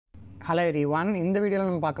Hello everyone, இந்த வீடியோவில்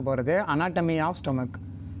நம்ம பார்க்க போகிறது anatomy of stomach.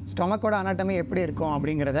 ஸ்டொமக்கோட anatomy எப்படி இருக்கும்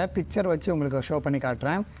அப்படிங்கிறத பிக்சர் வச்சு உங்களுக்கு ஷோ பண்ணி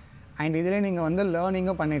காட்டுறேன். அண்ட் இதில் நீங்கள் வந்து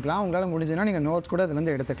லேர்னிங்கும் பண்ணிக்கலாம். உங்களால் முடிஞ்சுன்னா நீங்கள் நோட்ஸ் கூட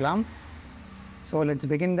இதுலேருந்து எடுத்துக்கலாம். So let's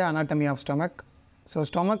begin the anatomy of stomach. So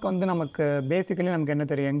stomach வந்து நமக்கு பேசிக்கலி நமக்கு என்ன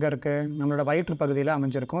தெரியும், எங்கே இருக்குது, நம்மளோட வயிற்று பகுதியில்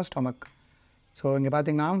அமைஞ்சிருக்கும் ஸ்டொமக். ஸோ இங்கே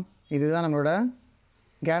பார்த்திங்கன்னா இதுதான் நம்மளோட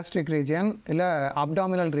கேஸ்ட்ரிக் ரீஜியன் இல்லை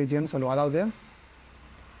அப்டாமினல் ரீஜியன் சொல்லுவோம். அதாவது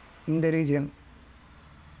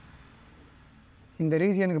இந்த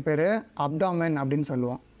ரீஜியனுக்கு பேர் அப்டாமன் அப்படின்னு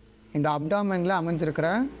சொல்லுவோம். இந்த அப்டாமனில் அமைஞ்சிருக்கிற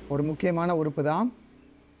ஒரு முக்கியமான உறுப்பு தான்,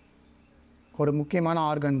 ஒரு முக்கியமான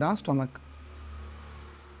ஆர்கன் தான் ஸ்டொமக்.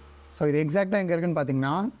 ஸோ இது எக்ஸாக்டாக எங்கே இருக்குதுன்னு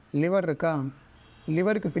பார்த்திங்கன்னா லிவர் இருக்கா,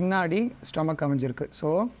 லிவருக்கு பின்னாடி ஸ்டொமக் அமைஞ்சிருக்கு. ஸோ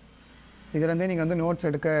இதுலேருந்தே நீங்கள் வந்து நோட்ஸ்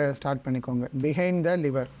எடுக்க ஸ்டார்ட் பண்ணிக்கோங்க. Behind the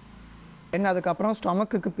liver. தென் அதுக்கப்புறம்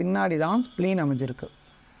ஸ்டொமக்குக்கு பின்னாடி தான் ஸ்ப்ளீன் அமைஞ்சிருக்கு.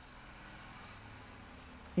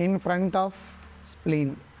 In front of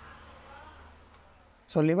spleen.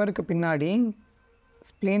 So லிவருக்கு பின்னாடி,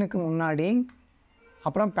 ஸ்ப்ளீனுக்கு முன்னாடி,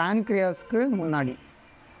 அப்புறம் பேன்க்ரியாஸ்க்கு முன்னாடி.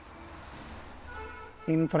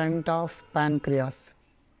 In front of pancreas.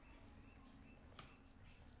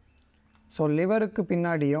 So லிவருக்கு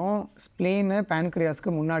பின்னாடியும் ஸ்ப்ளீனு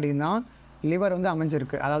பேன்க்ரியாஸ்க்கு முன்னாடியும் தான் லிவர் வந்து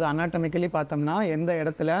அமைஞ்சிருக்கு. அதாவது அனாட்டமிக்கலி பார்த்தோம்னா எந்த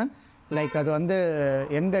இடத்துல லைக் அது வந்து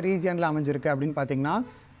எந்த ரீஜியனில் அமைஞ்சிருக்கு அப்படின்னு பார்த்திங்கன்னா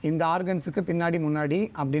இந்த ஆர்கன்ஸுக்கு பின்னாடி முன்னாடி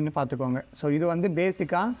அப்படின்னு பார்த்துக்கோங்க. ஸோ இது வந்து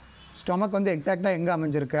பேசிக்காக ஸ்டொமக் வந்து எக்ஸாக்டாக எங்கே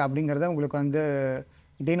அமைஞ்சிருக்கு அப்படிங்கிறத உங்களுக்கு வந்து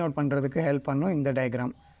டீனோட் பண்ணுறதுக்கு ஹெல்ப் பண்ணும் இந்த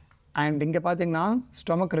டயக்ராம். அண்ட் இங்கே பார்த்திங்கன்னா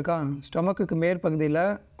ஸ்டொமக் இருக்கா, ஸ்டொமக்குக்கு மேற்பகுதியில்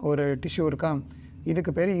ஒரு டிஷ்யூ இருக்கா,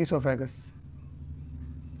 இதுக்கு பேர் ஈசோஃபேகஸ்.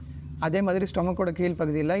 அதே மாதிரி ஸ்டொமக்கோட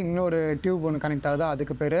கீழ்ப்பகுதியில் இன்னொரு டியூப் ஒன்று கனெக்ட் ஆகுதா,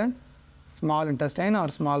 அதுக்கு பேர் small intestine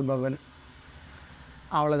R small Powell.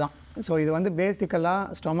 அவ்வளோதான். ஸோ இது வந்து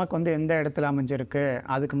பேசிக்கலாக ஸ்டொமக் வந்து எந்த இடத்துல அமைஞ்சிருக்கு,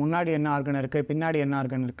 அதுக்கு முன்னாடி என்ன ஆர்கன் இருக்குது, பின்னாடி என்ன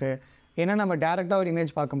ஆர்கன் இருக்குது. ஏன்னா நம்ம டேரெக்டாக ஒரு இமேஜ்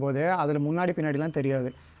பார்க்கும்போது அதில் முன்னாடி பின்னாடிலாம் தெரியாது.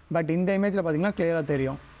 பட் இந்த இமேஜில் பார்த்திங்கன்னா கிளியராக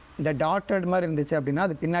தெரியும். இந்த டாட்டட் மாதிரி இருந்துச்சு அப்படின்னா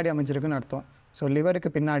அது பின்னாடி அமைஞ்சிருக்குன்னு அர்த்தம். ஸோ லிவருக்கு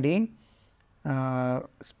பின்னாடி,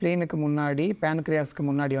 ஸ்ப்ளீனுக்கு முன்னாடி, பேன்க்ரியாஸ்க்கு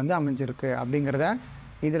முன்னாடி வந்து அமைஞ்சிருக்கு அப்படிங்கிறத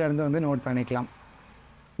இதிலேருந்து வந்து நோட் பண்ணிக்கலாம்.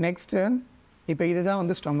 நெக்ஸ்ட்டு இப்போ இதுதான்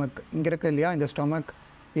வந்து ஸ்டொமக். இங்கே இருக்குது இல்லையா இந்த ஸ்டொமக்,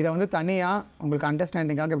 இதை வந்து தனியாக உங்களுக்கு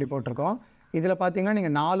அண்டர்ஸ்டாண்டிங்காக இப்படி போட்டிருக்கோம். இதில் பார்த்திங்கன்னா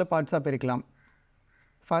நீங்கள் 4 பார்ட்ஸாக பிரிக்கலாம்.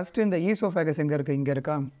 ஃபஸ்ட்டு இந்த ஈசோஃபேகஸ் எங்கே இருக்குது, இங்கே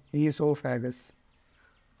இருக்கா ஈசோஃபேகஸ்.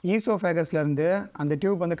 ஈசோஃபேகஸ்லேருந்து அந்த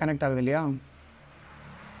டியூப் வந்து கனெக்ட் ஆகுது இல்லையா,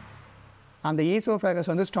 அந்த ஈசோஃபேகஸ்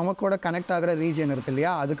வந்து ஸ்டொமக்கோட கனெக்ட் ஆகிற ரீஜியன் இருக்குது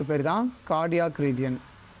இல்லையா, அதுக்கு பேர் தான் கார்டியாக் ரீஜியன்.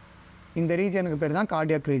 இந்த ரீஜியனுக்கு பேர் தான்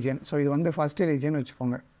கார்டியாக் ரீஜியன். ஸோ இது வந்து ஃபஸ்ட்டு ரீஜியன்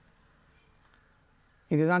வச்சுக்கோங்க.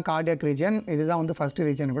 இதுதான் கார்டியாக் ரீஜியன், இதுதான் வந்து ஃபஸ்ட்டு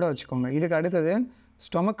ரீஜியன் கூட வச்சுக்கோங்க. இதுக்கு அடுத்தது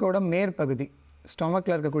ஸ்டொமக்கோட மேற்பகுதி,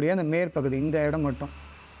 ஸ்டொமக்கில் இருக்கக்கூடிய அந்த மேற்பகுதி, இந்த இடம் மட்டும்,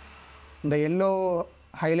 இந்த எல்லோ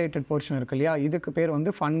ஹைலைட்டட் போர்ஷன் இருக்கு இல்லையா, இதுக்கு பேர்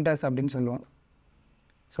வந்து ஃபண்டஸ் அப்படின்னு சொல்லுவோம்.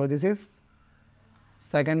 So this is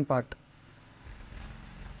second part.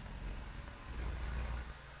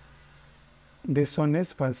 This one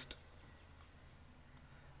is first.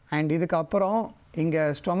 And இதுக்கப்புறம் இங்கே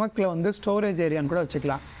ஸ்டொமக்கில் வந்து ஸ்டோரேஜ் ஏரியான்னு கூட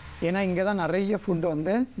வச்சுக்கலாம். ஏன்னா இங்கே தான் நிறைய ஃபுட்டு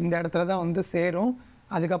வந்து இந்த இடத்துல தான் வந்து சேரும்.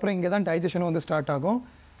 அதுக்கப்புறம் இங்கே தான் டைஜஷனும் வந்து ஸ்டார்ட் ஆகும்.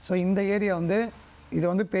 ஸோ இந்த ஏரியா வந்து இது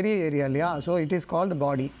வந்து பெரிய ஏரியா இல்லையா, so it is called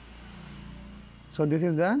body. So this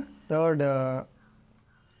is the third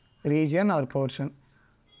region R portion.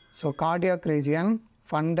 So cardiac region,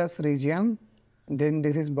 fundus region, then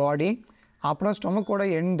this is பாடி. அப்புறம் ஸ்டொமக்கோட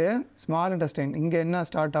எண்டு ஸ்மால் இன்டெஸ்டைன். இங்கே என்ன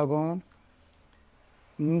ஸ்டார்ட் ஆகும்,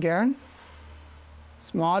 இங்கே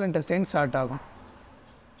ஸ்மால் இன்டெஸ்டைன் ஸ்டார்ட் ஆகும்.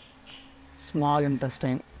 Small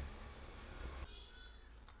intestine.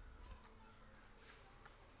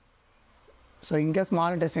 ஸோ இங்கே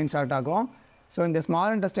small intestine start ஆகும். So இந்த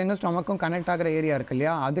small இன்டெஸ்டைனும் ஸ்டொமக்கும் connect ஆகிற ஏரியா இருக்குது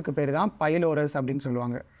இல்லையா, அதுக்கு பேர் தான் பைலோரஸ் அப்படின்னு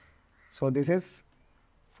சொல்லுவாங்க. So this is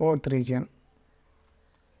fourth region.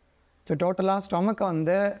 So டோட்டலாக ஸ்டொமக்கை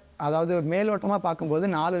வந்து அதாவது மேலோட்டமாக பார்க்கும்போது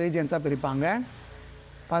 4 ரீஜியன்ஸாக பிரிப்பாங்க.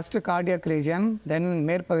 ஃபஸ்ட்டு கார்டியாக் ரீஜியன், தென்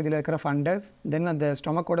மேற்பகுதியில் இருக்கிற ஃபண்டஸ், தென் அந்த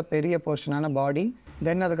ஸ்டொமக்கோட பெரிய போர்ஷனான பாடி,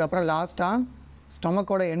 தென் அதுக்கப்புறம் லாஸ்ட்டாக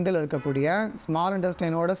ஸ்டொமக்கோட எண்டில் இருக்கக்கூடிய small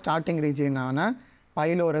இன்டெஸ்டைனோட starting ரீஜியனான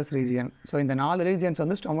pylorus region. So இந்த 4 ரீஜியன்ஸ்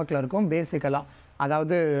வந்து ஸ்டொமக்கில் இருக்கும் பேசிக்கலாக,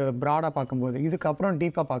 அதாவது ப்ராடாக பார்க்கும்போது. இதுக்கப்புறம்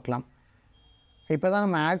டீப்பாக பார்க்கலாம். இப்போ தான்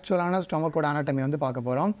நம்ம ஆக்சுவலான ஸ்டொமக்கோட அனாட்டமி வந்து பார்க்க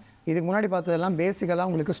போகிறோம். இதுக்கு முன்னாடி பார்த்ததெல்லாம் பேசிக்கலாக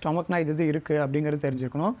உங்களுக்கு ஸ்டொமக்னா இது இருக்குது அப்படிங்கிறது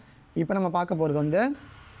தெரிஞ்சுக்கணும். இப்போ நம்ம பார்க்க போகிறது வந்து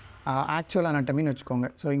ஆக்சுவல் அனாட்டமின்னு வச்சுக்கோங்க.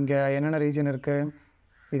 ஸோ இங்கே என்னென்ன ரீஜன் இருக்குது,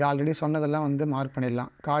 இது ஆல்ரெடி சொன்னதெல்லாம் வந்து மார்க்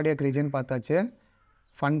பண்ணிடலாம். கார்டியாக் ரீஜன் பார்த்தாச்சு,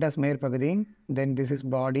 ஃபண்டஸ் மேற்பகுதி, தென் திஸ் இஸ்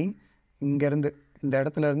பாடி. இங்கேருந்து இந்த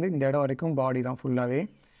இடத்துலேருந்து இந்த இடம் வரைக்கும் பாடி தான் ஃபுல்லாகவே.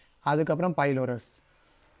 அதுக்கப்புறம் பைலோரஸ்.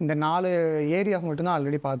 இந்த 4 ஏரியாஸ் மட்டும்தான்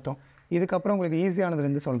ஆல்ரெடி பார்த்தோம். இதுக்கப்புறம் உங்களுக்கு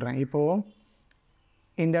ஈஸியானதுலேருந்து சொல்கிறேன். இப்போது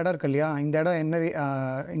இந்த இடம் இருக்கு இல்லையா, இந்த இடம் என்ன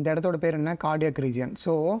இந்த இடத்தோட பேர் என்ன, கார்டியாக் ரீஜியன்.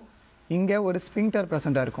 ஸோ இங்கே ஒரு ஸ்பிங்டர்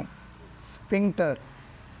ப்ரெசண்ட்டாக இருக்கும்.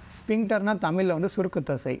 ஸ்பிங்டர்னால் தமிழில் வந்து சுருக்கு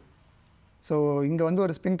தசை. ஸோ இங்கே வந்து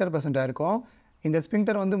ஒரு ஸ்பிங்டர் ப்ரெசண்ட்டாக இருக்கும். இந்த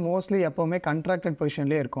ஸ்பிங்டர் வந்து மோஸ்ட்லி எப்போவுமே கண்ட்ராக்டட்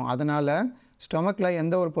பொசிஷன்லேயே இருக்கும். அதனால் ஸ்டொமக்கில்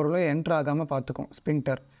எந்த ஒரு பொருளும் என்ட்ரு ஆகாமல் பார்த்துக்கும்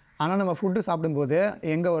ஸ்பிங்டர். ஆனால் நம்ம ஃபுட்டு சாப்பிடும்போது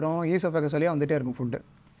எங்கே வரும், ஈசோஃபேகஸ் வழியாக வந்துகிட்டே இருக்கும் ஃபுட்டு.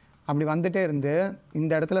 அப்படி வந்துகிட்டே இருந்து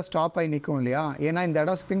இந்த இடத்துல ஸ்டாப் ஆகி நிற்கும் இல்லையா, ஏன்னா இந்த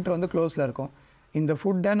இடம் ஸ்பிங்டர் வந்து க்ளோஸில் இருக்கும். இந்த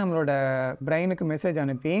ஃபுட்டை நம்மளோட பிரெயினுக்கு மெசேஜ்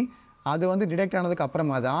அனுப்பி அது வந்து டிடெக்ட் ஆனதுக்கு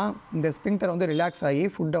அப்புறமா தான் இந்த ஸ்பிங்டர் வந்து ரிலாக்ஸ் ஆகி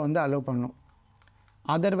ஃபுட்டை வந்து அலோவ் பண்ணும்.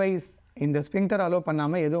 அதர்வைஸ் இந்த ஸ்பிங்டர் அலோவ்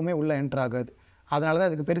பண்ணாமல் எதுவுமே உள்ளே என்ட்ரு ஆகாது. அதனால தான்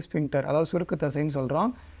இதுக்கு பேர் ஸ்பிங்டர், அதாவது சுருக்கு தசைன்னு சொல்கிறோம்.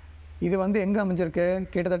 இது வந்து எங்கே அமைஞ்சிருக்கு,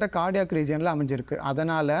 கிட்டத்தட்ட கார்டியாக் ரீஜனில் அமைஞ்சிருக்கு.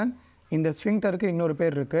 அதனால் இந்த ஸ்பிங்டருக்கு இன்னொரு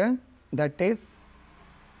பேர் இருக்குது, that is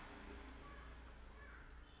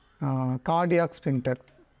cardiac sphincter.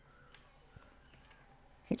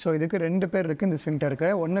 So இதுக்கு 2 பேர் இருக்குது இந்த ஸ்பிங்டருக்கு.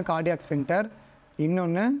 ஒன்று கார்டியாக் ஸ்பிங்டர்,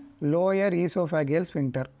 இன்னொன்று லோயர் ஈசோஃபேகியல்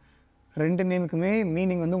ஸ்பிங்டர். 2 நேமுக்குமே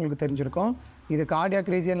மீனிங் வந்து உங்களுக்கு தெரிஞ்சிருக்கும். இது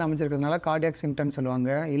கார்டியாக் ரீஜியனில் அமைஞ்சிருக்கிறதுனால கார்டியாக் ஸ்பிங்டர்னு சொல்லுவாங்க.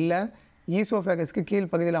 இல்லை ஈசோஃபேகஸ்க்கு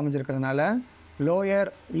கீழ் பகுதியில் அமைஞ்சிருக்கிறதுனால லோயர்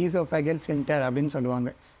ஈசோஃபேகியல் ஸ்பிங்டர் அப்படின்னு சொல்லுவாங்க.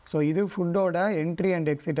 ஸோ இது ஃபுட்டோட என்ட்ரி அண்ட்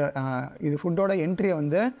எக்ஸிட், இது ஃபுட்டோட என்ட்ரியை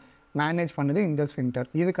வந்து மேனேஜ் பண்ணுது இந்த ஸ்பிங்டர்.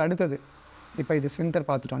 இதுக்கு அடுத்தது இப்போ இது ஸ்பிங்டர்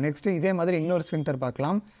பார்த்துட்டோம். நெக்ஸ்ட்டு இதே மாதிரி இன்னொரு ஸ்பிங்டர்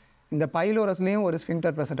பார்க்கலாம். இந்த பைலோரஸ்லேயும் ஒரு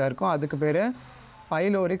ஸ்பிங்டர் ப்ரெசென்ட்டாக இருக்கும், அதுக்கு பேர்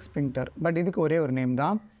பைலோரிக் ஸ்பிங்டர். பட் இதுக்கு ஒரே ஒரு நேம்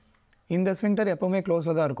தான். இந்த ஸ்பிங்டர் எப்போவுமே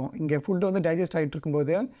க்ளோஸில் தான் இருக்கும். இங்கே ஃபுட்டு வந்து டைஜஸ்ட் ஆகிட்டு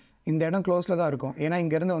இருக்கும்போது இந்த இடம் க்ளோஸில் தான் இருக்கும். ஏன்னா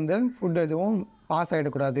இங்கேருந்து வந்து ஃபுட் எதுவும் பாஸ்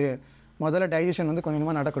ஆகிடக்கூடாது, முதல்ல டைஜஷன் வந்து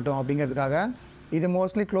கொஞ்சமாக நடக்கட்டும் அப்படிங்கிறதுக்காக இது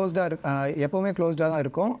மோஸ்ட்லி க்ளோஸ்டாக எப்போவுமே க்ளோஸ்டாக தான்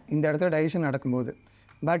இருக்கும் இந்த இடத்துல டைஜஷன் நடக்கும்போது.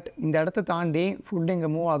 பட் இந்த இடத்த தாண்டி ஃபுட் இங்கே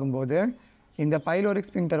மூவ் ஆகும்போது இந்த பைலோரிக்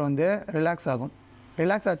ஸ்பிங்டர் வந்து ரிலாக்ஸ் ஆகும்.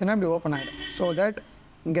 ரிலாக்ஸ் ஆச்சுன்னா இப்படி ஓப்பன் ஆகிடும். ஸோ தட்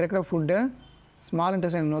இங்கே இருக்கிற ஃபுட்டு ஸ்மால்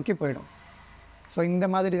இன்டெஸ்டைன் நோக்கி போயிடும். ஸோ இந்த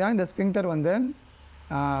மாதிரி தான் இந்த ஸ்பிங்டர் வந்து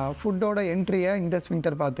ஃபுட்டோட என்ட்ரியை இந்த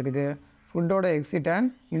ஸ்பிங்டர் பார்த்துக்குது, ஃபுட்டோட எக்ஸிட்டை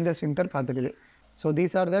இந்த sphincter பார்த்துக்குது. So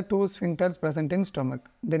these are the 2 ஸ்பிங்டர்ஸ் present in stomach.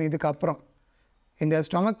 தென் இதுக்கப்புறம் இந்த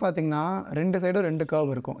ஸ்டொமக் பார்த்திங்கன்னா 2 சைடும் 2 கர்வ்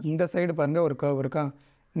இருக்கும். இந்த சைடு பாருங்கள் ஒரு கர்வ் இருக்கா,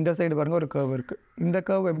 இந்த சைடு பாருங்கள் ஒரு கர்வ் இருக்குது. இந்த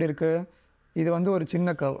கர்வ் எப்படி இருக்குது, இது வந்து ஒரு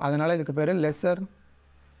சின்ன கர்வ், அதனால் இதுக்கு பேர் லெஸ்ஸர்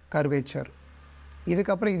கர்வேச்சர்.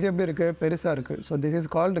 இதுக்கப்புறம் இது எப்படி இருக்குது, பெருசாக இருக்குது. So this is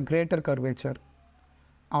called greater curvature.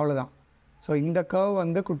 அவ்வளோதான். ஸோ இந்த கர்வ்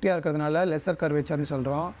வந்து குட்டியாக இருக்கிறதுனால லெஸ்ஸர் கர்வேச்சர்னு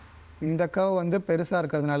சொல்கிறோம். இந்த கர்வ் வந்து பெருசாக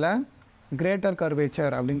இருக்கிறதுனால கிரேட்டர்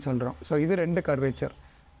கர்வேச்சர் அப்படின்னு சொல்கிறோம். ஸோ இது 2 கர்வேச்சர்.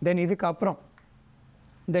 தென் இதுக்கப்புறம்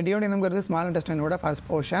இந்த டியோடினம்ங்கிறது ஸ்மால் இன்டெஸ்டைனோட ஃபர்ஸ்ட்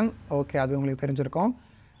போர்ஷன். ஓகே, அது உங்களுக்கு தெரிஞ்சிருக்கும்.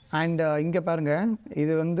 அண்ட் இங்கே பாருங்கள்,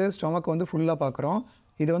 இது வந்து ஸ்டொமக் வந்து ஃபுல்லாக பார்க்குறோம்.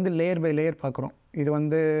 இது வந்து லேயர் பை லேயர் பார்க்குறோம். இது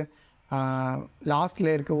வந்து லாஸ்ட்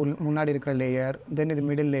லேயருக்கு முன்னாடி இருக்கிற லேயர், தென் இது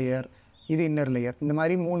மிடில் லேயர், இது இன்னர் லேயர். இந்த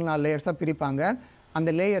மாதிரி 3-4 லேயர்ஸாக பிரிப்பாங்க. அந்த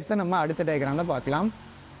லேயர்ஸை நம்ம அடுத்த டயக்ராமில் பார்க்கலாம்.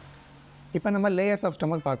 இப்போ நம்ம லேயர்ஸ் ஆஃப்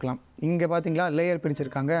ஸ்டொமக் பார்க்கலாம். இங்கே பார்த்தீங்களா லேயர்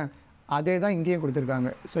பிரிச்சுருக்காங்க, அதே தான் இங்கேயும்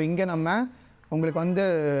கொடுத்துருக்காங்க. ஸோ இங்கே நம்ம உங்களுக்கு வந்து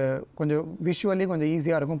கொஞ்சம் விஷுவலி கொஞ்சம்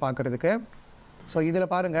ஈஸியாக இருக்கும் பார்க்குறதுக்கு. ஸோ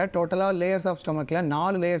இதில் பாருங்கள், டோட்டலாக லேயர்ஸ் ஆஃப் ஸ்டொமக்கில்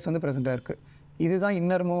 4 லேயர்ஸ் வந்து ப்ரெசென்ட்டாக இருக்குது. இதுதான்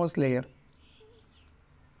இன்னர் மோஸ்ட் லேயர்,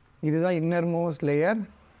 இதுதான் இன்னர் மோஸ்ட் லேயர்,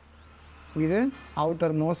 இது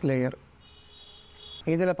அவுட்டர் மோஸ்ட் லேயர்.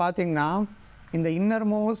 இதில் பார்த்திங்கன்னா இந்த இன்னர்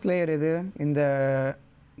மோஸ்ட் லேயர் இது,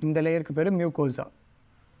 இந்த லேயருக்கு பேர் மியூக்கோசா,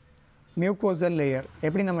 மியூக்கோசல் லேயர்.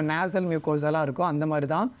 எப்படி நம்ம நேசல் மியூக்கோசாலாம் இருக்கோ அந்த மாதிரி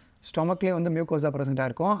தான் ஸ்டொமக்லேயே வந்து மியூக்கோசா ப்ரெசென்ட்டாக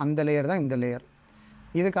இருக்கும். அந்த லேயர் தான் இந்த லேயர்.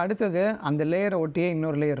 இதுக்கு அடுத்தது அந்த லேயரை ஒட்டியே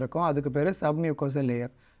இன்னொரு லேயர் இருக்கும், அதுக்கு பேர் சப் மியூக்கோசல்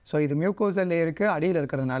லேயர். ஸோ இது மியூக்கோசல் லேயருக்கு அடியில்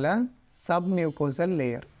இருக்கிறதுனால சப் மியூக்கோசல்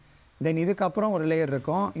லேயர். தென் இதுக்கப்புறம் ஒரு லேயர்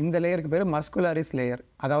இருக்கும், இந்த லேயருக்கு பேர் மஸ்குலாரிஸ் லேயர்.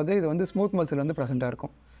 அதாவது இது வந்து ஸ்மூத் மசில் வந்து ப்ரெசென்ட்டாக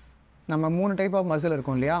இருக்கும். நம்ம 3 டைப் ஆஃப் மசில்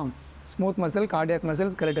இருக்கும் இல்லையா, smooth muscle, cardiac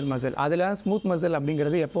muscle, skeletal muscle. அதில் ஸ்மூத் மசில்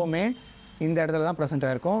அப்படிங்கிறது எப்போவுமே இந்த இடத்துல தான்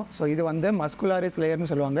ப்ரெசென்ட்டாக இருக்கும். ஸோ இது வந்து மஸ்குலாரிஸ் லேயர்னு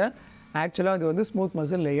சொல்லுவாங்க. ஆக்சுவலாக இது வந்து ஸ்மூத்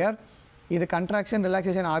மசில் லேயர். இது கண்ட்ராக்ஷன்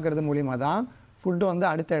ரிலாக்ஸேஷன் ஆகிறது மூலிமா தான் ஃபுட்டு வந்து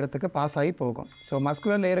அடுத்த இடத்துக்கு பாஸ் ஆகி போகும். ஸோ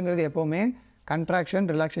மஸ்குலர் லேயருங்கிறது எப்போவுமே கண்ட்ராக்ஷன்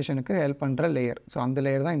ரிலாக்ஸேஷனுக்கு ஹெல்ப் பண்ணுற லேயர். ஸோ அந்த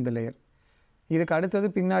லேயர் தான் இந்த லேயர். இதுக்கு அடுத்தது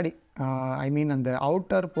பின்னாடி அந்த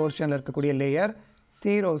அவுட்டர் போர்ஷனில் இருக்கக்கூடிய லேயர்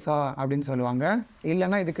சீரோசா அப்படின்னு சொல்லுவாங்க.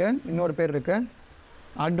 இல்லைன்னா இதுக்கு இன்னொரு பேர் இருக்குது,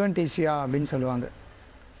 அட்வென்டிஷியா அப்படின்னு சொல்லுவாங்க.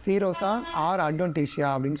 சீரோசா ஆர் அட்வென்டிஷியா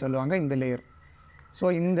அப்படின்னு சொல்லுவாங்க இந்த லேயர். ஸோ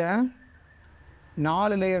இந்த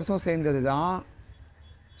 4 லேயர்ஸும் சேர்ந்தது தான்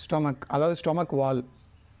ஸ்டொமக், அதாவது ஸ்டொமக் வால்.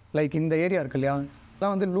 லைக் இந்த ஏரியா இருக்கு இல்லையா,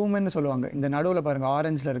 இதெல்லாம் வந்து லூமென்னு சொல்லுவாங்க. இந்த நடுவில் பாருங்கள்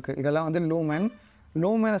ஆரஞ்சில் இருக்குது, இதெல்லாம் வந்து லூமென்.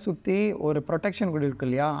 லூமெனை சுற்றி ஒரு ப்ரொடெக்ஷன் கூட இருக்குது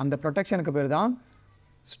இல்லையா, அந்த ப்ரொடெக்ஷனுக்கு பேர் தான்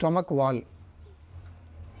ஸ்டொமக் வால்.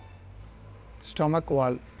 ஸ்டொமக்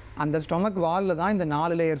வால், அந்த ஸ்டொமக் வாலில் தான் இந்த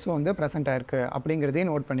 4 லேயர்ஸும் வந்து ப்ரெசென்ட் ஆகிருக்கு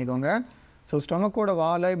அப்படிங்கிறதையும் நோட் பண்ணிக்கோங்க. ஸோ ஸ்டொமக்கோட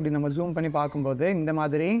வாலை இப்படி நம்ம ஜூம் பண்ணி பார்க்கும்போது இந்த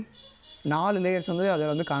மாதிரி 4 லேயர்ஸ் வந்து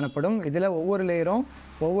அதில் வந்து காணப்படும். இதில் ஒவ்வொரு லேயரும்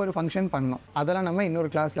ஒவ்வொரு ஃபங்க்ஷன் பண்ணணும். அதெல்லாம் நம்ம இன்னொரு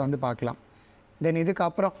கிளாஸில் வந்து பார்க்கலாம். தென்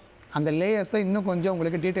இதுக்கப்புறம் அந்த லேயர்ஸை இன்னும் கொஞ்சம்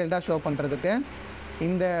உங்களுக்கு டீட்டெயில்டாக ஷோ பண்ணுறதுக்கு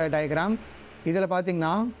இந்த டயக்ராம். இதில்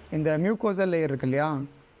பார்த்திங்கன்னா இந்த மியூக்கோசல் லேயர் இருக்கு இல்லையா,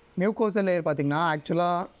 மியூக்கோசல் லேயர் பார்த்திங்கன்னா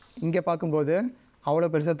ஆக்சுவலாக இங்கே பார்க்கும்போது அவ்வளோ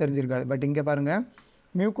பெருசாக தெரிஞ்சிருக்காது. பட் இங்கே பாருங்கள்,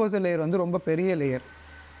 மியூக்கோசல் லேயர் வந்து ரொம்ப பெரிய லேயர்.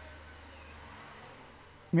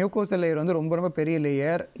 மியூக்கோசல் லேயர் வந்து ரொம்ப ரொம்ப பெரிய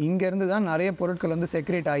லேயர். இங்கேருந்து தான் நிறைய பொருட்கள் வந்து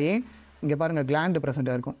செக்ரேட் ஆகி இங்கே பாருங்கள் கிளாண்டு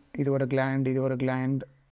ப்ரெசென்ட்டாக இருக்கும். இது ஒரு கிளாண்ட், இது ஒரு கிளாண்ட்.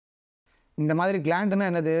 இந்த மாதிரி கிளாண்டுன்னா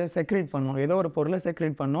என்னது, செக்ரேட் பண்ணும், ஏதோ ஒரு பொருளை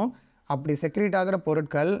செக்ரேட் பண்ணும். அப்படி செக்ரேட் ஆகிற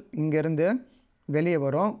பொருட்கள் இங்கேருந்து வெளியே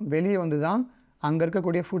வரும். வெளியே வந்து தான் அங்கே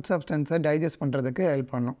இருக்கக்கூடிய ஃபுட் சப்ஸ்டன்ஸை டைஜஸ்ட் பண்ணுறதுக்கு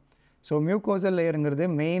ஹெல்ப் பண்ணும். ஸோ மியூக்கோசல் லேயருங்கிறது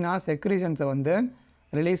மெயினாக செக்ரீஷன்ஸை வந்து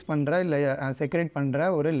ரிலீஸ் பண்ணுற இல்லை செக்ரேட் பண்ணுற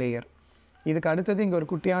ஒரு லேயர். இதுக்கு அடுத்தது இங்கே ஒரு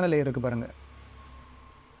குட்டியான லேயர் இருக்குது பாருங்கள்,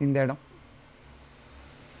 இந்த இடம்.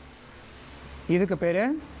 இதுக்கு பேர்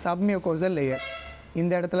சப்மியூக்கோசல் லேயர்.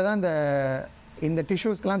 இந்த இடத்துல தான் இந்த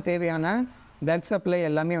டிஷ்யூஸ்க்கெலாம் தேவையான பிளட் சப்ளை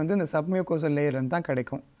எல்லாமே வந்து இந்த சப்மியூக்கோசல் லேயர்லேருந்து தான்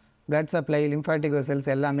கிடைக்கும். பிளட் சப்ளை, லிம்ஃபாட்டிக் வெசல்ஸ்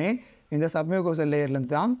எல்லாமே இந்த சப்மியூக்கோசல்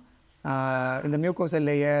லேயர்லேருந்து தான் இந்த மியூக்கோசல்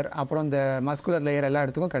லேயர், அப்புறம் இந்த மஸ்குலர் லேயர் எல்லா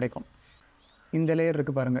இடத்துக்கும் கிடைக்கும். இந்த லேயர்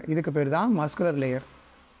இருக்குது பாருங்கள், இதுக்கு பேர் தான் மஸ்குலர் லேயர்.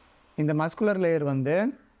 இந்த மஸ்குலர் லேயர் வந்து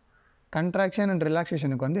கன்ட்ராக்ஷன் அண்ட்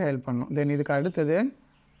ரிலாக்ஸேஷனுக்கு வந்து ஹெல்ப் பண்ணும். தென் இதுக்கு அடுத்தது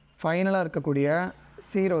ஃபைனலாக இருக்கக்கூடிய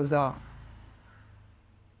சீரோசா.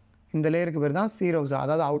 இந்த லேயருக்கு பேர் தான் சீரோசா,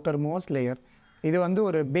 அதாவது அவுட்டர் மோஸ்ட் லேயர். இது வந்து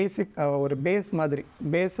ஒரு பேஸ் மாதிரி,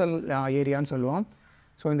 பேசல் ஏரியான்னு சொல்லுவோம்.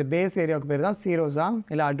 ஸோ இந்த பேஸ் ஏரியாவுக்கு பேர் தான் சீரோசா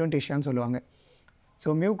இல்லை அட்வென்டிஷியான்னு சொல்லுவாங்க. ஸோ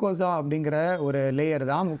மியூக்கோசா அப்படிங்கிற ஒரு லேயர்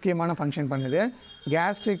தான் முக்கியமான ஃபங்க்ஷன் பண்ணுது.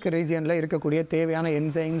 கேஸ்ட்ரிக் ரீஜியனில் இருக்கக்கூடிய தேவையான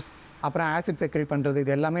என்சைம்ஸ், அப்புறம் ஆசிட் செக்ரேட் பண்ணுறது,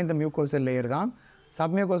 இது எல்லாமே இந்த மியூக்கோசல் லேயர் தான்.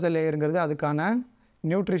 சப்மியூக்கோசல் லேயருங்கிறது அதுக்கான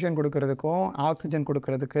நியூட்ரிஷன் கொடுக்கறதுக்கும், ஆக்சிஜன்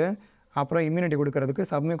கொடுக்கறதுக்கு, அப்புறம் இம்யூனிட்டி கொடுக்கறதுக்கு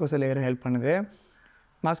சப்மியூக்கோசல் லேயர் ஹெல்ப் பண்ணுது.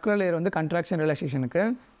 மஸ்குலர் லேயர் வந்து கன்ட்ராக்ஷன் ரிலாக்ஸேஷனுக்கு,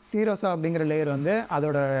 சீரோசா அப்படிங்கிற லேயர் வந்து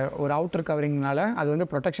அதோட ஒரு அவுட்டர் கவரிங்னால அது வந்து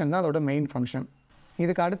ப்ரொடெக்ஷன் தான் அதோட மெயின் ஃபங்க்ஷன்.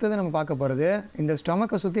 இதுக்கு அடுத்தது நம்ம பார்க்க போகிறது இந்த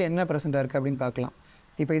ஸ்டொமக்கை சுற்றி என்ன ப்ரெசென்ட்டாக இருக்குது அப்படின்னு பார்க்கலாம்.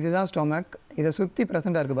 இப்போ இதுதான் ஸ்டொமக், இதை சுற்றி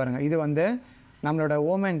ப்ரெசென்ட்டாக இருக்குது பாருங்கள். இது வந்து நம்மளோட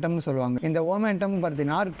ஓமெண்டம்னு சொல்லுவாங்க. இந்த ஓமெண்டம்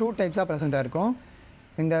பார்த்தீங்கன்னா 2 டைப்ஸாக ப்ரெசென்ட்டாக இருக்கும்.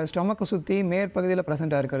 இந்த ஸ்டொமக்கை சுற்றி மேற்பகுதியில்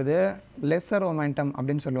ப்ரெசென்ட்டாக இருக்கிறது லெஸ்ஸர் ஓமெண்டம்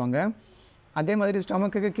அப்படின்னு சொல்லுவாங்க. அதே மாதிரி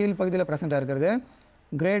ஸ்டொமக்குக்கு கீழ்ப்பகுதியில் ப்ரெசென்ட்டாக இருக்கிறது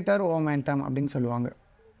கிரேட்டர் ஓமெண்டம் அப்படின்னு சொல்லுவாங்க.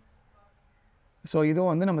 ஸோ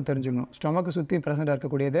இதுவும் வந்து நம்ம தெரிஞ்சுக்கணும். ஸ்டொமக்கை சுற்றி ப்ரெசென்ட்டாக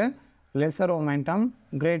இருக்கக்கூடியது லெஸ்ஸர் ஓமெண்டம்,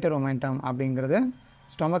 கிரேட்டர் ஓமெண்டம் அப்படிங்கிறது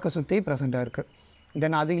ஸ்டொமக்கை சுற்றி ப்ரெசென்ட்டாக இருக்குது.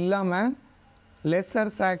 தென் அது இல்லாமல்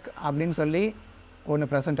லெஸ்ஸர் சாக் அப்படின்னு சொல்லி ஒன்று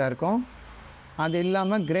ப்ரெசென்ட்டாக இருக்கும். அது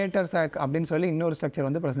இல்லாமல் கிரேட்டர் சாக் அப்படின்னு சொல்லி இன்னொரு ஸ்ட்ரக்சர்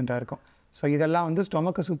வந்து ப்ரெசென்ட்டாக இருக்கும். ஸோ இதெல்லாம் வந்து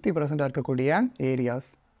ஸ்டொமக்கை சுற்றி ப்ரெசென்ட்டாக இருக்கக்கூடிய ஏரியாஸ்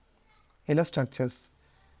இல்லை ஸ்ட்ரக்சர்ஸ்.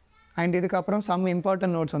 அண்ட் இதுக்கப்புறம் சம்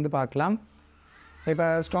இம்பார்ட்டன்ட் நோட்ஸ் வந்து பார்க்கலாம். இப்போ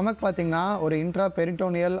ஸ்டொமக் பார்த்திங்கன்னா ஒரு இன்ட்ரா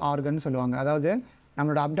பெரிட்டோனியல் ஆர்கன் சொல்லுவாங்க. அதாவது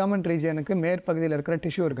நம்மளோட அப்டாமன் ரீஜியனுக்கு மேற்பகுதியில் இருக்கிற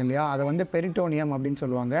டிஷ்யூ இருக்குது இல்லையா, அதை வந்து பெரிட்டோனியம் அப்படின்னு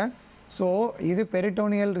சொல்லுவாங்க. ஸோ இது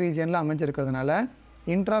பெரிட்டோனியல் ரீஜியனில் அமைஞ்சிருக்கிறதுனால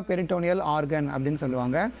இன்ட்ரா பெரிட்டோனியல் ஆர்கன் அப்படின்னு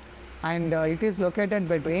சொல்லுவாங்க. And it is located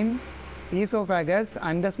between oesophagus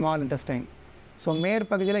and the small intestine. So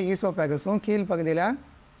மேற்பகுதியில் ஈசோஃபேகஸும் கீழ்ப்பகுதியில்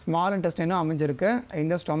ஸ்மால் இன்டெஸ்டைனும் அமைஞ்சிருக்கு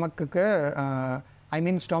இந்த ஸ்டொமக்குக்கு.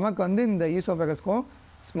 ஸ்டொமக் வந்து இந்த ஈசோஃபேகஸ்க்கும்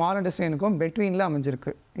ஸ்மால் இன்டெஸ்டைனுக்கும் பெட்வீனில்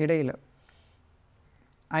அமைஞ்சிருக்கு, இடையில்.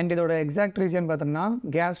 அண்ட் இதோட எக்ஸாக்ட் ரீஜன் பார்த்தோம்னா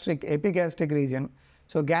கேஸ்ட்ரிக், எபிகேஸ்ட்ரிக் ரீஜன்.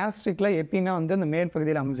 ஸோ கேஸ்ட்ரிக்கில் எப்பினா வந்து இந்த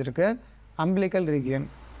மேற்பகுதியில் அமைஞ்சிருக்கு. Umbilical region,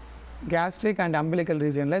 gastric and umbilical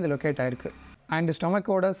ரீஜனில் இது லொக்கேட் ஆகிருக்கு. அண்ட்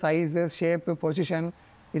ஸ்டொமக்கோட சைஸு, ஷேப்பு, பொசிஷன்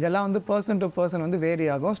இதெல்லாம் வந்து பர்சன் டு பர்சன் வந்து வேரி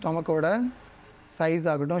ஆகும். ஸ்டொமக்கோட சைஸ்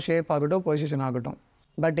ஆகட்டும், ஷேப் ஆகட்டும், பொசிஷன் ஆகட்டும்.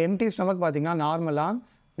 பட் எம்டி ஸ்டொமக் பார்த்திங்கன்னா நார்மலாக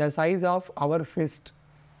the size of our fist,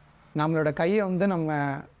 நம்மளோட கையை வந்து நம்ம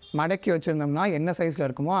மடக்கி வச்சுருந்தோம்னா என்ன சைஸில்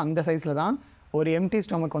இருக்குமோ அந்த சைஸில் தான் ஒரு எம்டி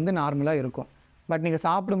ஸ்டொமக் வந்து நார்மலாக இருக்கும். பட் நீங்கள்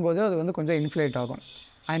சாப்பிடும்போது அது வந்து கொஞ்சம் இன்ஃப்ளேட் ஆகும்.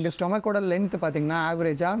 அண்ட் ஸ்டொமக்கோட லென்த் பார்த்திங்கன்னா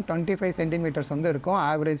ஆவரேஜாக 25 சென்டிமீட்டர்ஸ் வந்து இருக்கும்,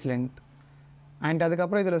 ஆவரேஜ் லென்த். அண்ட்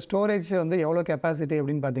அதுக்கப்புறம் இதில் ஸ்டோரேஜ் வந்து எவ்வளோ கெப்பாசிட்டி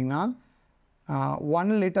அப்படின்னு பார்த்திங்கன்னா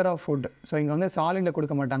 1 லிட்டர் ஆஃப் ஃபுட். ஸோ இங்கே வந்து சாலிடில்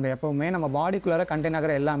கொடுக்க மாட்டாங்க. எப்போவுமே நம்ம பாடிக்குள்ளார கண்டெயின்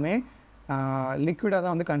ஆகிற எல்லாமே லிக்விடாக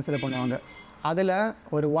தான் வந்து கன்சிடர் பண்ணுவாங்க. அதில்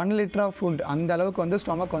ஒரு 1 லிட்டர் ஆஃப் ஃபுட் அந்த அளவுக்கு வந்து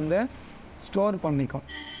ஸ்டொமக் வந்து ஸ்டோர் பண்ணிக்கும்.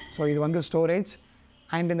 ஸோ இது வந்து ஸ்டோரேஜ்.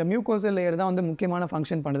 அண்ட் இந்த மியூக்கோசல் லேயர் தான் வந்து முக்கியமான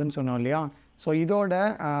ஃபங்க்ஷன் பண்ணுதுன்னு சொன்னோம் இல்லையா. ஸோ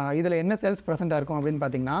இதில் என்ன செல்ஸ் ப்ரெசென்ட்டாக இருக்கும் அப்படின்னு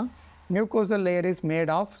பார்த்தீங்கன்னா mucosal layer is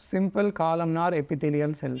made of simple columnar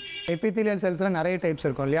epithelial cells. Epithelial செல்ஸில் நிறைய டைப்ஸ்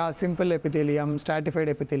இருக்கும் இல்லையா, சிம்பிள் எபித்தீலியம்,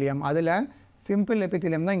 ஸ்ட்ராட்டிஃபைடு எபித்தீலியம். அதில் சிம்பிள்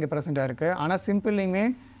எபித்தீலியம் தான் இங்கே ப்ரெசென்ட்டாக இருக்குது. ஆனால் சிம்பிள்லையுமே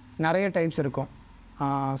நிறைய டைப்ஸ் இருக்கும்.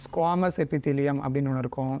 ஸ்குவாமஸ் எபித்தீலியம் அப்படின்னு ஒன்று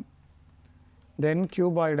இருக்கும், தென்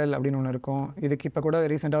கியூபாய்டல் அப்படின்னு ஒன்று இருக்கும். இதுக்கு இப்போ கூட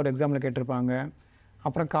ரீசெண்டாக ஒரு எக்ஸாம்பிள் கேட்டிருப்பாங்க.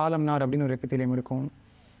 அப்புறம் காலம்னார் அப்படின்னு ஒரு எபித்தீலியம் இருக்கும்.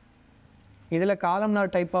 இதில்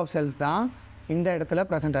காலம்னார் டைப் ஆஃப் செல்ஸ் தான் இந்த இடத்துல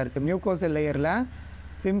ப்ரெசென்ட் ஆகிருக்கு. மியூக்கோசல் லேயரில்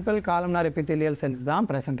சிம்பிள் காலம்னார் எபித்தீலியல் செல்ஸ் தான்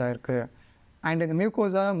ப்ரெசென்ட் ஆகிருக்கு. அண்ட் இந்த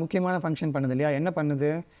மியூக்கோஸா முக்கியமான ஃபங்க்ஷன் பண்ணுது இல்லையா, என்ன பண்ணுது,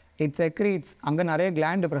 இட் செக்ரீட்ஸ், அங்கே நிறைய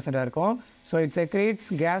கிளாண்டு ப்ரெசென்ட்டாக இருக்கும். So it secretes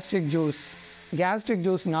gastric juice. Gastric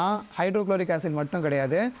ஜூஸ்னால் hydrochloric acid மட்டும்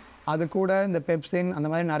கிடையாது, அது கூட இந்த பெப்சின் அந்த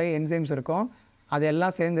மாதிரி நிறைய என்சைம்ஸ் இருக்கும், அது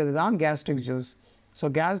எல்லாம் சேர்ந்தது தான் gastric juice. So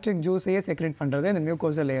gastric ஜூஸையே secrete பண்ணுறது இந்த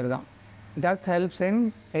மியூக்கோசல் லேயர் தான். தஸ் helps in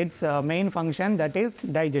it's main function, that is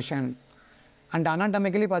digestion. And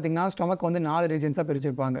anatomically பார்த்திங்கன்னா ஸ்டொமக் வந்து 4 ரீஜன்ஸாக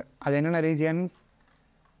பிரிச்சிருப்பாங்க. அது என்னென்ன ரீஜியன்ஸ்,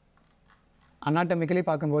 அனாட்டமிக்கலி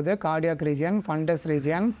பார்க்கும்போது கார்டியாக் ரீஜியன், ஃபண்டஸ்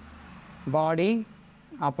ரீஜியன், பாடி,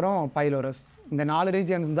 அப்புறம் பைலோரஸ். இந்த 4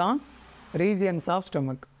 ரீஜியன்ஸ் தான் ரீஜியன்ஸ் ஆஃப்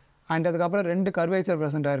ஸ்டொமக். அண்ட் அதுக்கப்புறம் 2 கர்வேச்சர்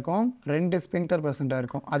ப்ரெசென்ட்டாக இருக்கும், 2 ஸ்பிங்க்டர் ப்ரெசென்ட்டாக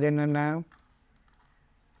இருக்கும். அது என்னென்ன,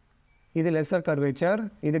 இது லெஸர் கர்வேச்சர்,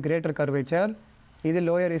 இது கிரேட்டர் கர்வேச்சர், இது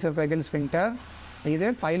லோயர் ஈசோஃபேகல் ஸ்பிங்க்டர், இது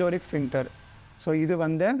பைலோரிக் ஸ்பிங்க்டர். ஸோ இது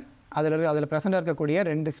வந்து அதில் ப்ரெசென்ட்டாக இருக்கக்கூடிய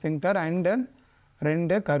 2 ஸ்பிங்க்டர் அண்டு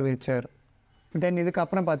 2 கர்வேச்சர். தென்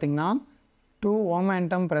இதுக்கப்புறம் பார்த்திங்கன்னா 2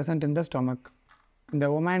 ஒமேண்டம் ப்ரெசென்ட் இன் த ஸ்டொமக். இந்த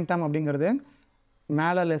ஒமேண்டம் அப்படிங்கிறது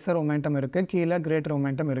மேலே லெஸர் ஒமேண்டம் இருக்குது, கீழே கிரேட்டர்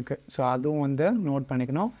ஒமேண்டம் இருக்குது. ஸோ அதுவும் வந்து நோட்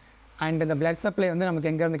பண்ணிக்கணும். அண்ட் இந்த பிளட் சப்ளை வந்து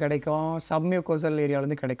நமக்கு எங்கேருந்து கிடைக்கும், சப்மியூக்கோசல்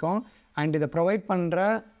ஏரியாவிலேருந்து கிடைக்கும். அண்ட் இதை ப்ரொவைட் பண்ணுற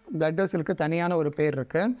பிளட் வெசலுக்கு தனியான ஒரு பேர்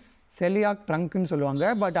இருக்குது, செலியாக் ட்ரங்க்னு சொல்லுவாங்க.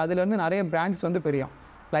 பட் அதுலேருந்து நிறைய பிரான்ச்சஸ் வந்து பிரியும்,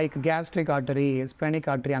 லைக் கேஸ்ட்ரிக் ஆர்டரி, ஸ்பெனிக்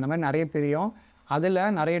ஆர்டரி, அந்த மாதிரி நிறைய பிரியும். அதில்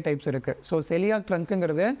நிறைய டைப்ஸ் இருக்குது. ஸோ செலியாக்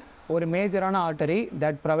ட்ரங்க்குங்கிறது ஒரு மேஜரான artery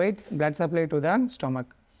that provides blood supply to the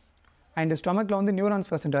stomach. And ஸ்டொமக்கில் வந்து நியூரான்ஸ்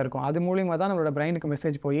ப்ரெசென்ட்டாக இருக்கும். அது மூலிமா தான் நம்மளோட பிரெயினுக்கு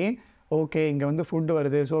மெசேஜ் போய் ஓகே இங்கே வந்து ஃபுட்டு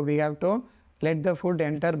வருது, so we have to let the food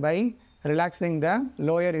enter by relaxing the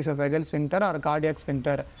lower oesophageal sphincter R cardiac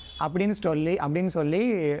sphincter அப்படின்னு சொல்லி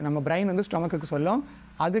நம்ம பிரெயின் வந்து ஸ்டொமக்குக்கு சொல்லும்.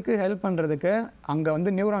 அதுக்கு ஹெல்ப் பண்ணுறதுக்கு அங்கே வந்து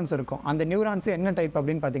நியூரான்ஸ் இருக்கும். அந்த நியூரான்ஸ் என்ன டைப்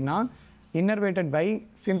அப்படின்னு பார்த்திங்கன்னா இன்னர்வேட்டட் by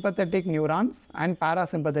sympathetic neurons and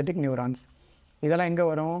parasympathetic neurons. இதெல்லாம் எங்கே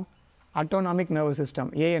வரும், அட்டோனாமிக் நர்வஸ்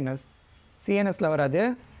சிஸ்டம், ஏஎன்எஸ். சிஎன்எஸில் வராது,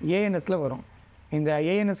 ஏஎன்எஸில் வரும். இந்த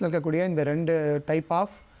ஏஎன்எஸில் இருக்கக்கூடிய இந்த 2 டைப்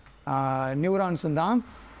ஆஃப் நியூரான்ஸும் தான்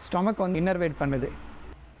ஸ்டொமக் வந்து இன்னர்வேட் பண்ணுது.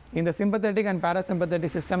 இந்த சிம்பத்தட்டிக் அண்ட்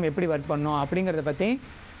பாராசிம்பத்தட்டிக் சிஸ்டம் எப்படி ஒர்க் பண்ணணும் அப்படிங்கிறத பற்றி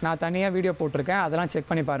நான் தனியாக வீடியோ போட்டிருக்கேன், அதெல்லாம் செக்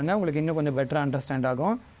பண்ணி பாருங்கள், உங்களுக்கு இன்னும் கொஞ்சம் பெட்டராக அண்டர்ஸ்டாண்ட்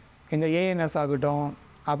ஆகும். இந்த ஏஎன்எஸ் ஆகட்டும்,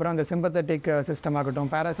 அப்புறம் இந்த சிம்பத்தட்டிக் சிஸ்டம் ஆகட்டும்,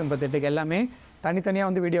 பாராசிம்பத்தட்டிக் எல்லாமே தனித்தனியாக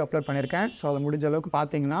வந்து வீடியோ அப்லோட் பண்ணியிருக்கேன். ஸோ அதை முடிஞ்ச அளவுக்கு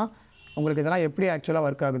பார்த்தீங்கன்னா உங்களுக்கு இதெல்லாம் எப்படி ஆக்சுவலாக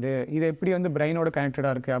ஒர்க் ஆகுது, இது எப்படி வந்து பிரெயினோட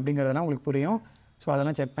கனெக்டடாக இருக்குது அப்படிங்கிறதெல்லாம் உங்களுக்கு புரியும். ஸோ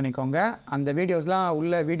அதெல்லாம் செக் பண்ணிக்கோங்க. அந்த வீடியோஸ்லாம்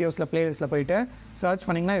உள்ள வீடியோஸில் ப்ளேலிஸ்ட்டில் போய்ட்டு சர்ச்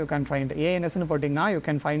பண்ணிங்கன்னா யூ கேன் ஃபைண்ட், ஏஎன்எஸ்ன்னு போட்டிங்கன்னா you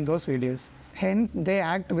can find those videos. Hence they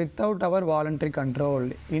act without our voluntary control.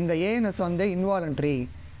 இந்த ஏஎன்எஸ் வந்து இன்வாலண்ட்ரி.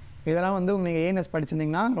 இதெல்லாம் வந்து நீங்கள் ஏஎன்எஸ்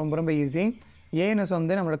படிச்சிருந்தீங்கன்னா ரொம்ப ரொம்ப ஈஸி. ஏஎன்எஸ்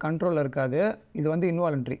வந்து நம்மளோட கண்ட்ரோலில் இருக்காது, இது வந்து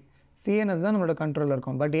இன்வாலண்ட்ரி. சிஎன்எஸ் தான் நம்மளோட கண்ட்ரோலில்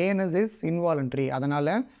இருக்கும், பட் ஏஎன்எஸ் இஸ் இன்வாலண்ட்ரி.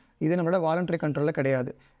 அதனால் இது நம்மளோட வாலண்ட்ரி கண்ட்ரோலில்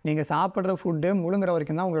கிடையாது. நீங்கள் சாப்பிட்ற ஃபுட்டு முழுங்குற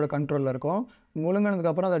வரைக்கும் தான் உங்களோட கண்ட்ரோலில் இருக்கும்.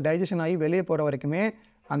 முழுங்கினதுக்கப்புறம் அதை டைஜஷன் ஆகி வெளியே போகிற வரைக்குமே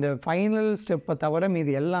அந்த ஃபைனல் ஸ்டெப்பை தவிர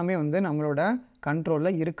மீது எல்லாமே வந்து நம்மளோட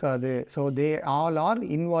கண்ட்ரோலில் இருக்காது. So they all R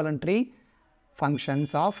involuntary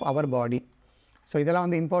functions of our body. So இதெல்லாம்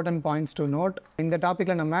வந்து இம்பார்ட்டன்ட் பாயிண்ட்ஸ் டு நோட். இந்த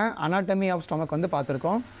டாப்பிக்கில் நம்ம அனாட்டமி ஆஃப் ஸ்டொமக் வந்து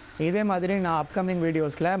பார்த்துருக்கோம். இதே மாதிரி நான் அப்கமிங்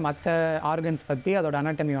வீடியோஸில் மற்ற ஆர்கன்ஸ் பற்றி அதோட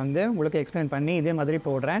அனாட்டமி வந்து உங்களுக்கு எக்ஸ்பிளைன் பண்ணி இதே மாதிரி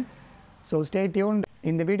போடுறேன். So stay tuned.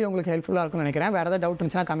 இந்த வீடியோ உங்களுக்கு ஹெல்ப்ஃபுல்லாக இருக்கும்னு நினைக்கிறேன். வேறு ஏதாவது டவுட்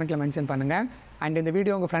இருந்துச்சுன்னா கமெண்ட்டில் மென்ஷன் பண்ணுங்கள். அண்ட் இந்த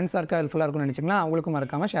வீடியோ உங்கள் ஃப்ரெண்ட்ஸாக இருக்க ஹெல்ப்ஃபுல்லாக இருக்கும்னு நினச்சிங்கன்னா அவங்களுக்கும்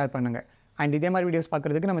மறக்காமல் ஷேர் பண்ணுங்கள். அண்ட் இதே மாதிரி வீடியோஸ்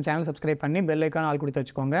பார்க்குறதுக்கு நம்ம சேனல் சப்ஸ்கிரைப் பண்ணி பெல் ஐக்கான் ஆல் கொடுத்து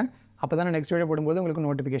வச்சுக்கோங்க. அப்போ தான் நெக்ஸ்ட் வீடியோ போடும்போது உங்களுக்கு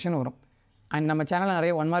நோட்டிஃபிகேஷன் வரும். அண்ட் நம்ம சேனலில்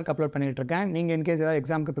நிறைய 1 மார்க் அப்லோட் பண்ணிகிட்ருக்கேன். நீங்கள் இன்கேஸ் ஏதாவது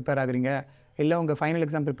எக்ஸாமுக்கு ப்ரிப்பேர் ஆகுறீங்க, இல்லை உங்கள் ஃபைனல்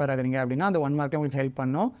எக்ஸாம் ப்ரிப்பேர் ஆகுறீங்க அப்படின்னா அந்த 1 மார்க்கில் உங்களுக்கு ஹெல்ப்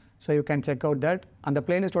பண்ணும். So you can check out that. அந்த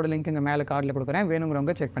பிளேலிஸ்ட்டோட லிங்க் இங்கே மேலே கார்டில் கொடுக்குறேன்,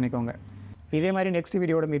 வேணுங்கிறவங்க செக் பண்ணிக்கோங்க. இதே மாதிரி நெக்ஸ்ட்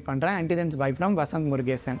வீடியோட மீட் பண்ணுறேன். Until then by from Vasanth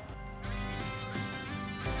Murugesan.